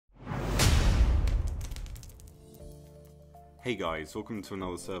Hey guys, welcome to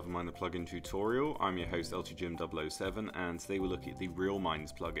another ServerMiner plugin tutorial. I'm your host LTGym007 and today we're looking at the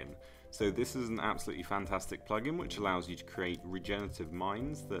RealMines plugin. So this is an absolutely fantastic plugin which allows you to create regenerative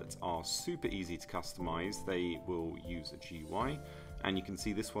mines that are super easy to customize. They will use a GUI and you can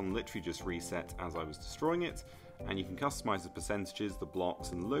see this one literally just reset as I was destroying it, and you can customize the percentages, the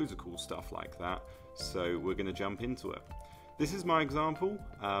blocks and loads of cool stuff like that. So we're going to jump into it. This is my example.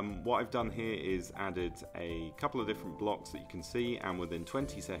 What I've done here is added a couple of different blocks that you can see, and within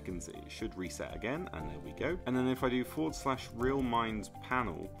 20 seconds it should reset again, and there we go. And then if I do /RealMines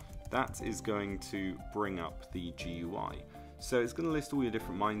panel, that is going to bring up the GUI. So it's going to list all your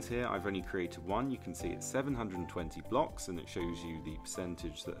different mines here. I've only created one. You can see it's 720 blocks and it shows you the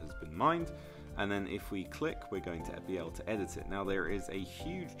percentage that has been mined. And then if we click, we're going to be able to edit it. Now there is a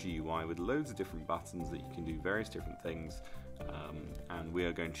huge GUI with loads of different buttons that you can do various different things, and we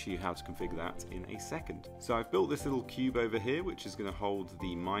are going to show you how to configure that in a second. So I've built this little cube over here which is going to hold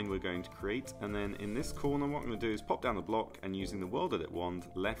the mine we're going to create, and then in this corner what I'm going to do is pop down the block and using the World Edit wand,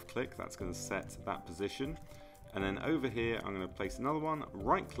 left click, that's going to set that position. And then over here I'm going to place another one,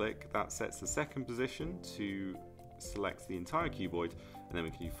 right click, that sets the second position to select the entire cuboid, and then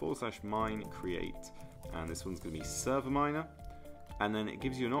we can do /mine create, and this one's going to be ServerMiner, and then it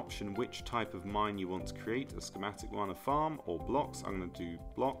gives you an option which type of mine you want to create, a schematic one, a farm, or blocks. I'm going to do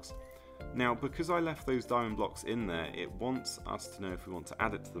blocks. Now because I left those diamond blocks in there, it wants us to know if we want to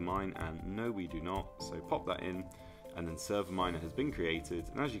add it to the mine, and no we do not, so pop that in, and then ServerMiner has been created,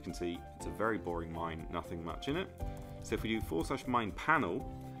 and as you can see it's a very boring mine, nothing much in it. So if we do /mine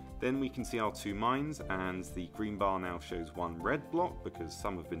panel, then we can see our two mines, and the green bar now shows one red block because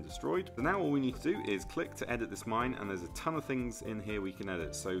some have been destroyed. So now all we need to do is click to edit this mine, and there's a ton of things in here we can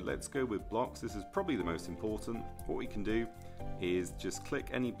edit. So let's go with blocks. This is probably the most important. What we can do is just click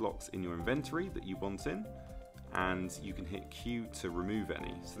any blocks in your inventory that you want in, and you can hit Q to remove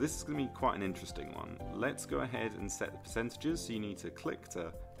any. So this is going to be quite an interesting one. Let's go ahead and set the percentages. So you need to click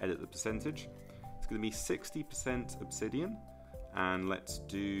to edit the percentage. It's going to be 60% obsidian, and let's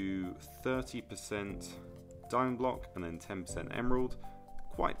do 30% diamond block and then 10% emerald.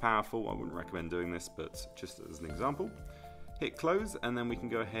 Quite powerful, I wouldn't recommend doing this, but just as an example. Hit close, and then we can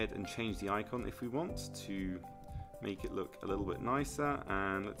go ahead and change the icon if we want to make it look a little bit nicer,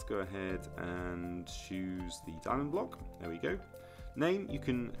 and let's go ahead and choose the diamond block. There we go. Name, you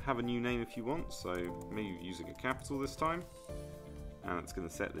can have a new name if you want, so maybe using a capital this time, and it's going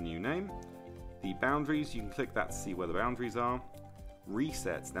to set the new name. The boundaries, you can click that to see where the boundaries are.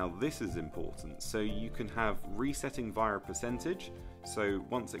 Resets, now this is important, so you can have resetting via a percentage, so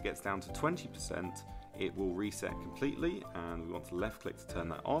once it gets down to 20% it will reset completely, and we want to left click to turn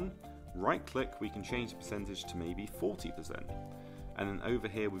that on. Right click, we can change the percentage to maybe 40%, and then over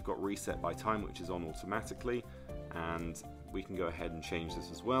here we've got reset by time, which is on automatically, and we can go ahead and change this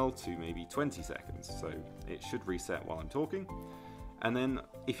as well to maybe 20 seconds, so it should reset while I'm talking. And then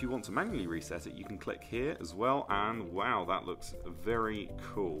if you want to manually reset it, you can click here as well, and wow, that looks very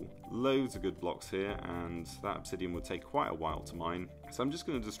cool. Loads of good blocks here, and that obsidian would take quite a while to mine. So I'm just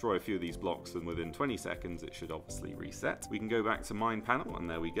going to destroy a few of these blocks, and within 20 seconds it should obviously reset. We can go back to mine panel, and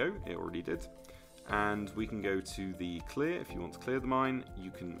there we go, it already did. And we can go to the clear. If you want to clear the mine, you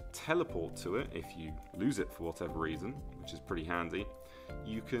can teleport to it if you lose it for whatever reason, which is pretty handy.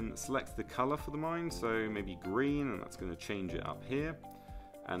 You can select the color for the mine, so maybe green, and that's going to change it up here.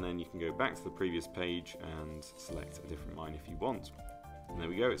 And then you can go back to the previous page and select a different mine if you want. And there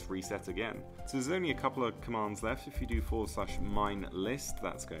we go, it's reset again. So there's only a couple of commands left. If you do /mine list,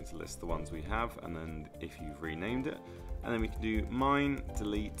 that's going to list the ones we have, and then if you've renamed it. And then we can do mine,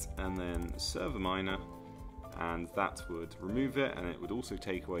 delete, and then ServerMiner, and that would remove it, and it would also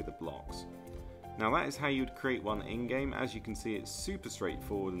take away the blocks. Now that is how you would create one in-game. As you can see, it's super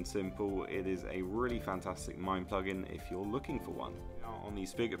straightforward and simple. It is a really fantastic mine plugin if you're looking for one. Now on the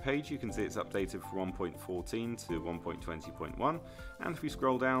spigot page you can see it's updated from 1.14 to 1.20.1, and if we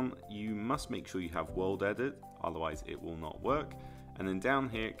scroll down you must make sure you have World Edit, otherwise it will not work. And then down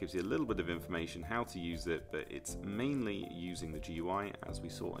here it gives you a little bit of information how to use it, but it's mainly using the GUI as we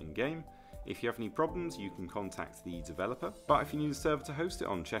saw in game. If you have any problems, you can contact the developer. But if you need a server to host it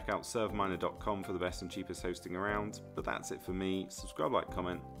on, check out serverminer.com for the best and cheapest hosting around. But that's it for me. Subscribe, like,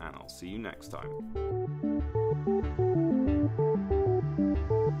 comment, and I'll see you next time.